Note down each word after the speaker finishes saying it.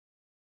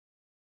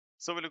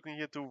So we're looking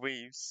here to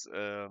waves.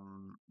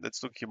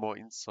 Let's look here more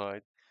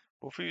inside.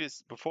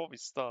 Before we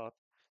start,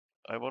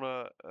 I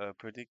wanna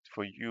predict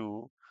for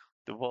you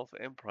the Wolf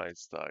M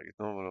price target.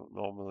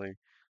 Normally,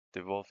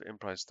 the Wolf M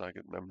price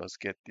target members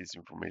get this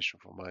information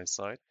from my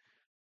side.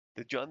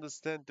 Did you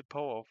understand the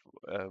power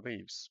of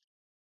waves?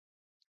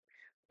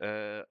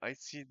 I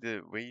see the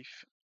wave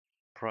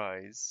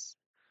price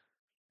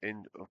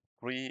in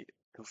 3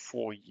 to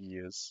 4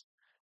 years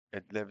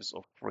at levels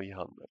of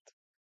 300.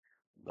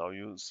 Now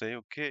you say,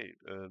 okay,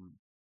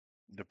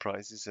 the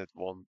price is at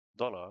 $1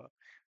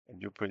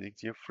 and you predict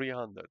here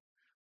 300.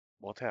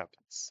 What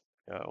happens?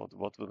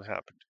 What will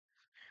happen?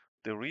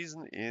 The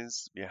reason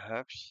is we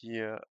have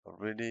here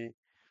really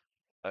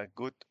a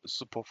good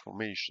super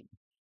formation.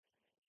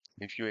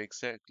 If you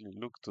exactly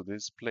look to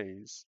this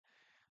place,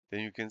 then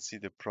you can see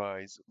the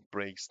price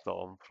breaks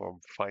down from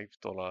 $5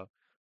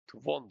 to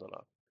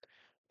 $1.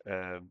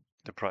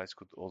 The price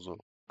could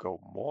also go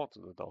more to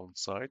the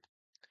downside.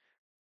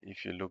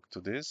 If you look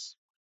to this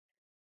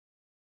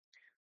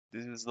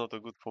is not a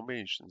good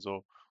formation.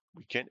 So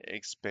we can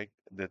expect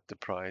that the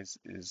price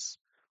is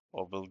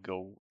or will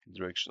go in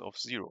direction of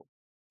zero.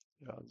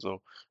 Yeah,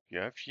 so you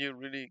have here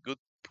really good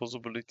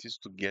possibilities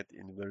to get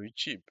in very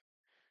cheap.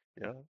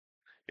 Yeah,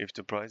 if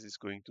the price is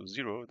going to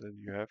zero, then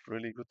you have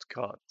really good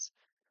cards.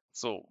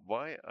 So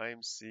why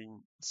I'm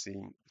seeing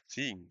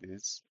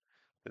this,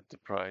 that the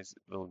price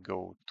will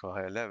go to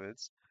higher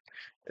levels,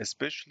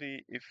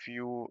 especially if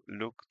you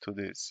look to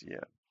this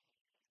here.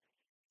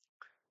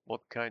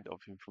 What kind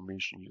of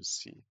information you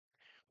see?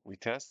 We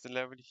test the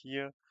level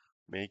here,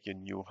 make a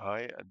new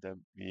high, and then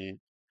we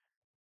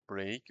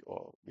break,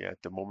 or we are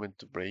at the moment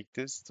to break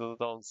this to the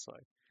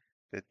downside.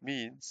 That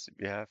means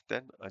we have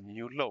then a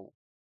new low.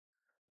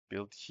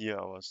 Build here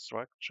our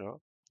structure,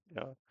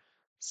 yeah,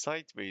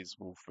 sideways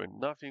movement,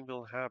 nothing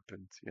will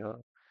happen, yeah,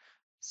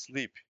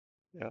 sleep,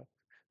 yeah.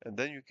 And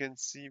then you can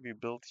see we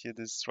built here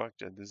this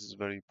structure, and this is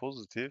very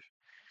positive.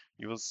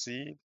 You will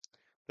see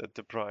that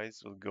the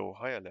price will go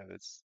higher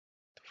levels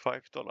to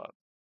 $5.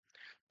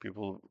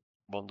 People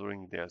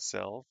wondering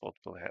themselves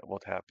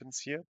what happens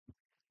here.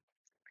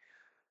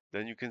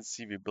 Then you can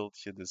see we built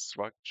here this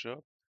structure,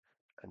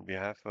 and we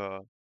have a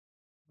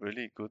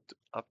really good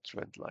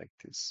uptrend like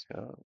this.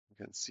 Yeah, you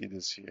can see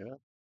this here,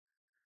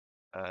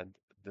 and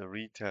the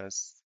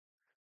retest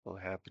will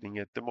happening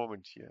at the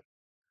moment here.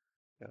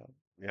 Yeah,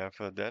 we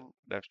have then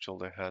left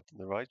shoulder head and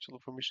the right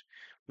shoulder formation.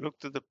 Look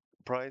to the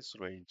price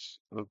range.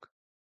 Look,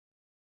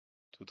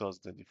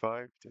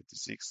 2025,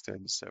 36,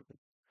 27,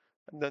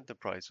 and then the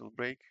price will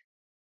break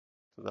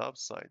to the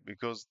upside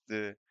because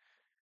the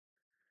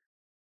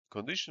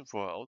condition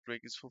for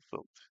outbreak is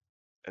fulfilled.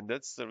 And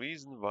that's the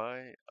reason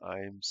why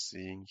I'm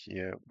seeing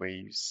here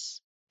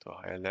waves to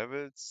higher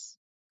levels.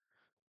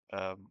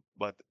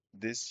 But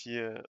this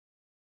year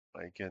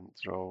I can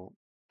throw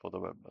for the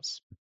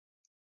members.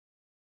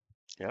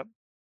 Yeah,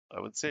 I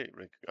would say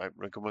I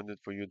recommended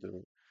for you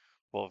the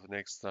Wolf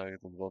Next target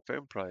and Wolf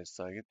M price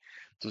target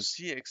to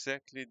see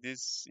exactly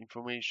these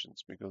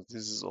informations because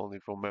this is only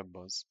for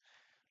members.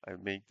 I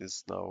make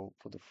this now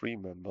for the free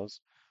members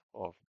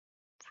or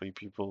free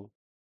people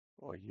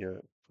or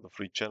here for the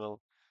free channel,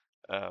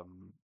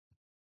 um,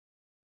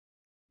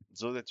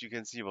 so that you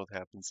can see what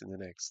happens in the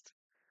next.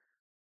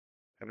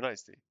 Have a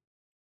nice day.